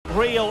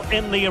real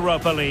in the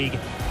Europa League.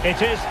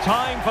 It is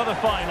time for the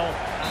final.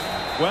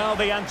 Well,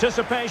 the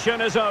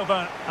anticipation is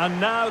over, and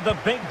now the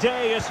big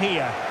day is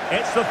here.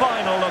 It's the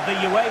final of the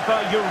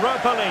UEFA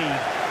Europa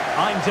League.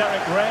 I'm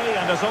Derek Ray,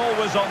 and as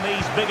always on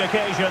these big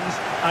occasions,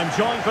 I'm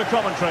joined for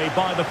commentary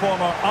by the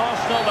former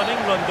Arsenal and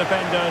England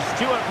defender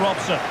Stuart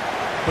Robson.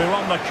 We're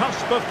on the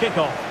cusp of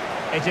kickoff.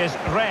 It is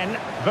Rennes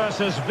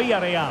versus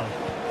Villareal.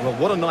 Well,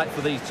 what a night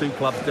for these two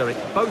clubs, Derek.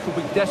 Both will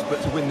be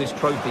desperate to win this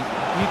trophy.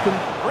 You can...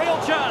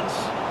 Real chance.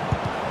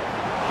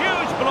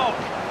 Huge block.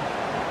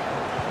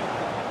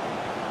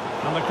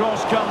 And the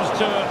cross comes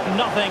to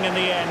nothing in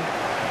the end.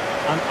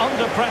 And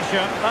under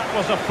pressure, that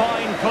was a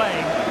fine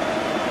claim.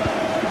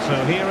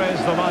 So here is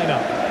the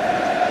lineup.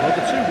 Well,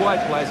 the two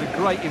wide players are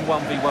great in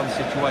 1v1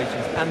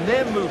 situations, and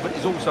their movement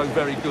is also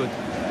very good.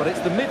 But it's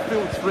the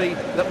midfield three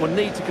that will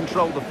need to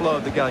control the flow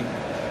of the game.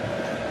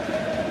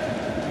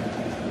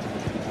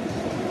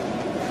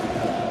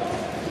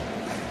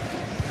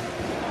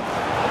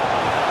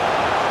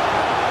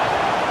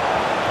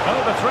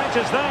 Oh, the threat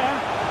is there.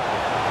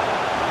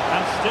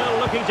 And still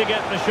looking to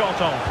get the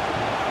shot off.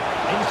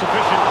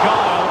 Insufficient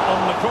guile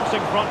on the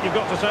crossing front, you've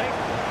got to say.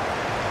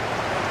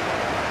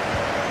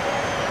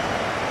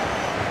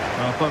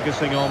 Well,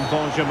 focusing on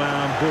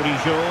Benjamin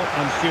Bourigeaud,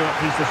 and Stuart,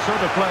 he's the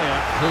sort of player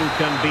who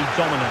can be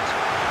dominant.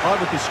 I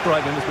would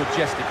describe him as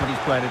majestic when he's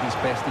playing at his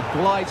best. He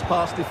glides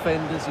past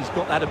defenders, he's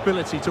got that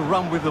ability to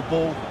run with the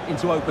ball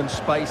into open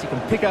space, he can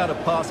pick out a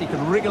pass, he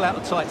can wriggle out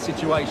of tight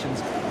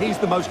situations. He's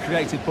the most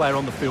creative player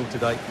on the field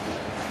today.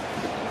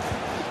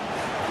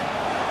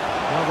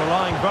 Well,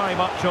 relying very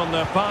much on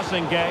the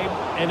passing game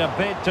in a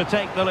bid to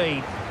take the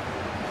lead.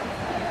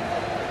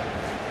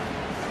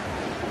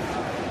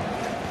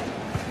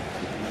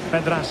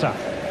 Pedraza.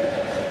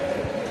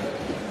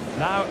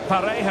 Now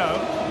Parejo.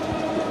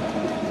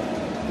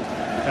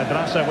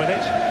 Pedraza with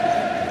it.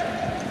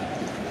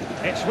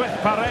 It's with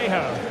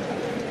Parejo.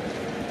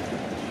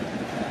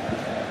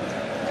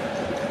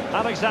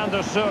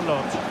 Alexander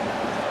Sørloth.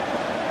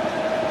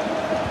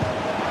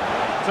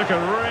 Took a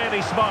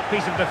really smart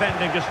piece of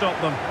defending to stop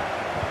them.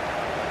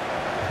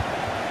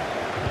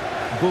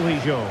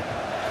 Bourigeaud.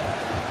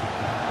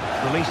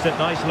 Released it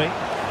nicely.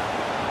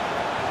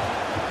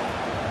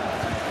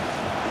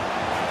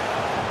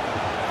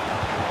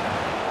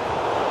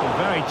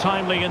 Very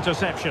timely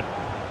interception.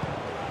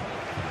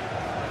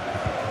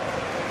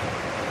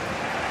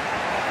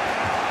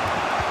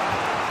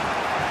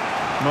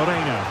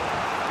 Moreno.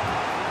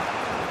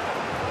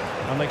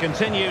 And they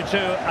continue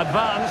to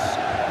advance,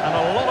 and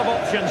a lot of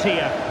options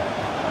here.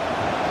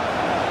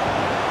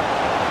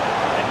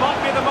 It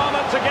might be the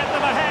moment to get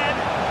them ahead.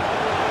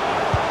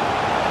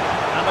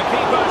 And the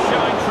keeper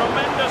showing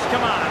tremendous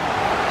command.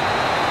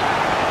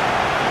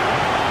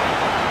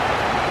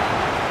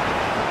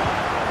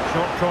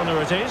 Short corner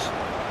it is.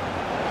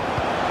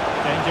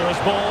 Dangerous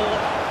ball.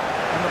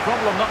 And the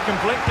problem not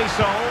completely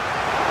solved.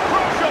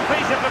 Crucial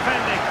piece of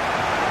defending.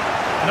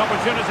 An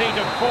opportunity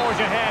to forge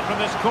ahead from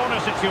this corner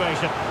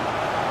situation.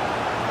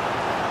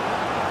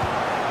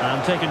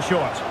 And taken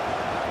short.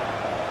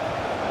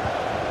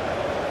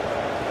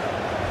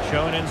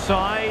 Shown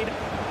inside.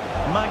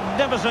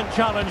 Magnificent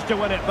challenge to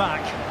win it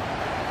back.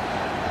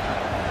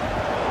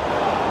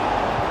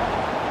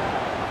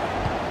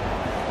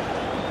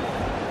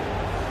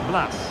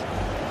 Blas.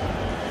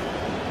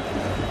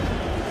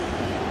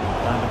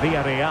 And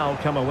Villareal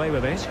come away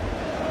with it. He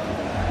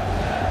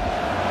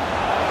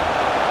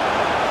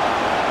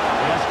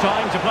has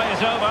time to play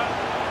it over.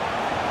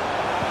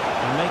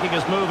 And making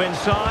his move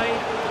inside.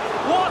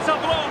 What a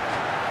block!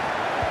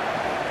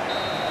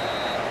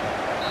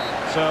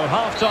 So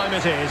half-time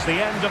it is, the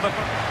end of the...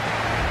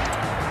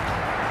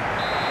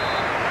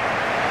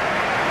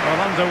 Well,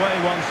 underway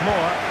once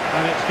more,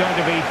 and it's going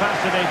to be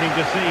fascinating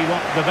to see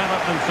what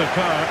developments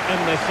occur in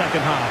this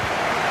second half.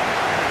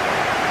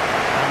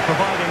 And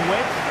providing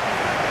width.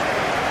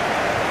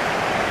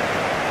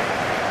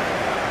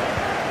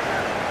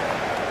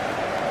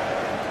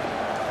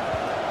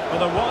 Well,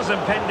 there was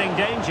impending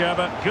danger,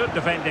 but good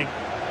defending.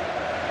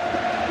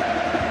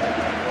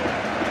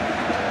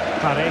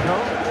 Parejo.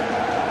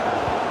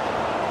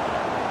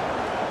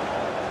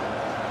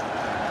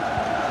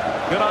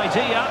 Good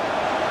idea.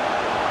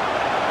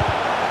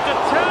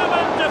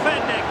 Determined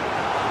defending.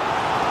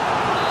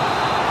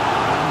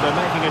 And they're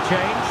making a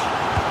change.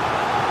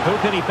 Who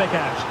can he pick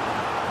out?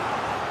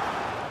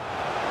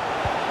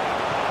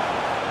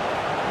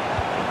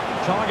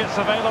 Targets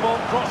available.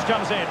 Cross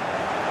comes in.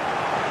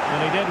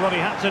 And he did what he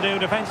had to do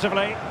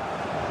defensively.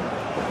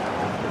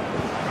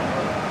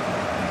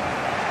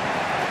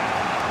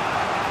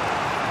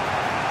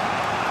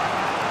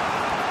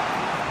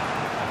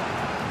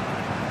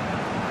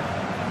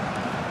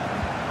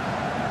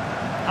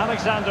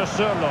 Alexander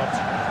Sørloth.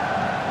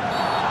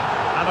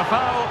 And a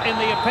foul in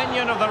the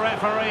opinion of the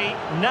referee.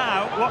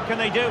 Now, what can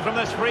they do from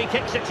this free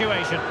kick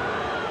situation?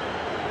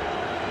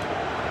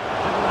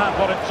 Didn't have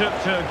what it took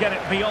to get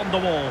it beyond the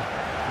wall.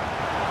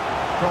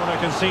 Corner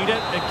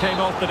conceded, it came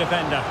off the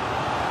defender.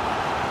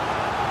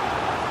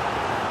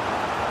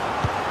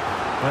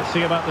 Let's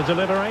see about the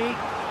delivery.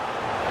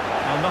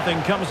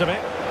 nothing comes of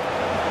it.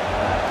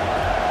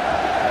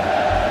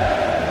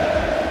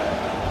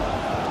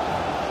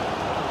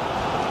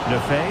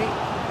 Lefebvre.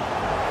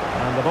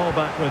 And the ball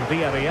back with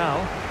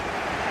Villareal.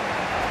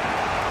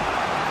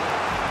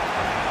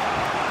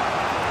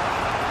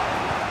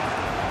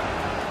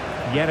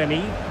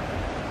 Jeremy.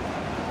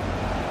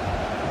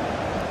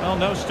 Well,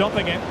 no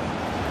stopping it,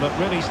 but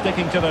really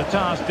sticking to the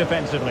task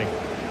defensively.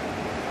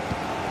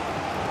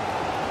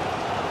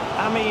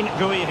 Amin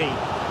Gouiri.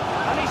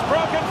 And he's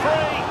broken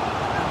free.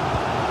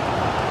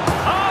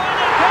 Oh, and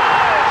it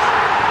goes!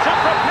 To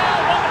propel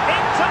them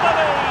into the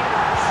lead.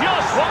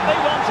 Just what they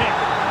wanted.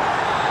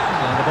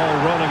 And the ball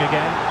rolling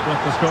again,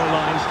 with the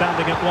scoreline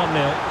standing at 1-0.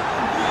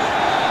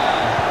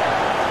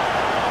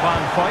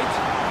 Van Foyt.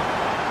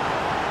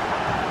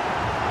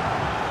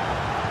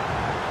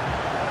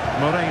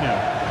 Moreno.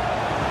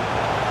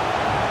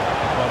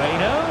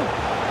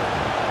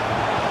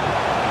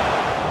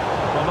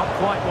 Well, not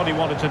quite what he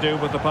wanted to do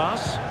with the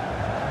pass.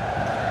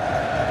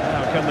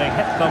 Now can they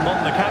hit them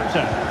on the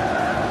counter?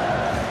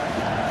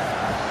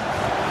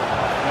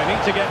 They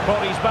need to get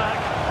bodies back.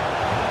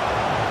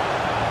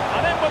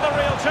 And in with a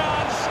real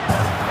chance.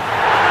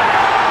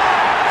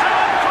 To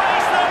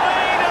increase the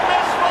lead in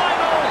this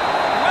final.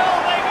 Will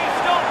they be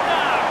stopped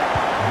now?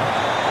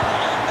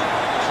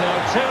 So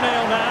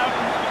 2-0 now.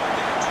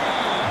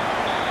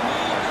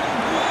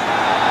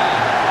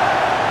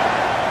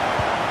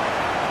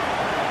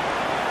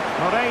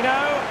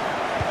 Moreno.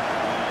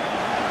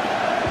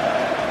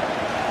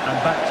 And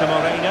back to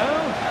Moreno.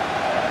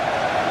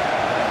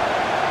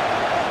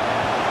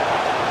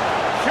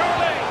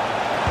 Surely.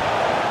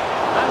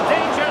 And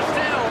danger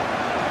still.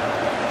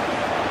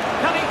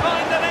 Can he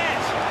find the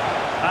net?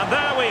 And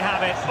there we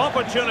have it.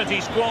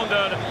 Opportunity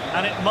squandered,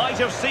 and it might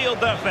have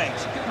sealed their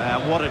fate.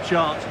 What a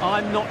chance.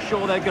 I'm not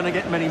sure they're going to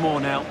get many more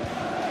now.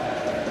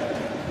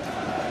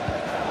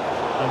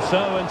 And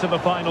so into the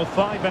final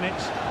 5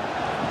 minutes.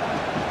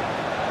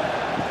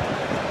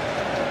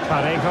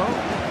 Parejo.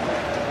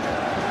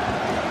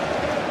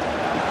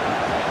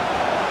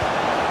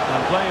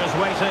 And players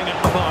waiting at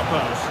the far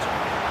post.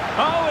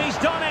 Oh, he's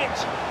done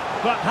it!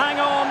 But hang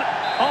on,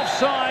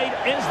 offside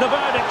is the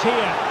verdict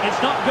here. It's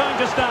not going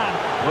to stand.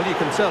 Well, you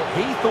can tell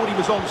he thought he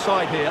was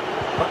onside here,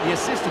 but the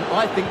assistant,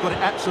 I think, got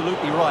it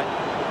absolutely right.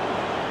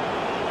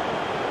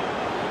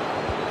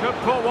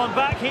 Could pull one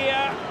back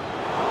here.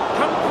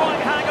 Couldn't quite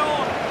hang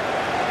on.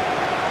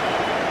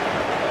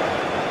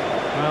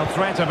 Well,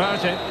 threat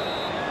about it.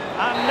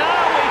 And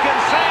now we can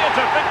say it's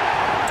a victory.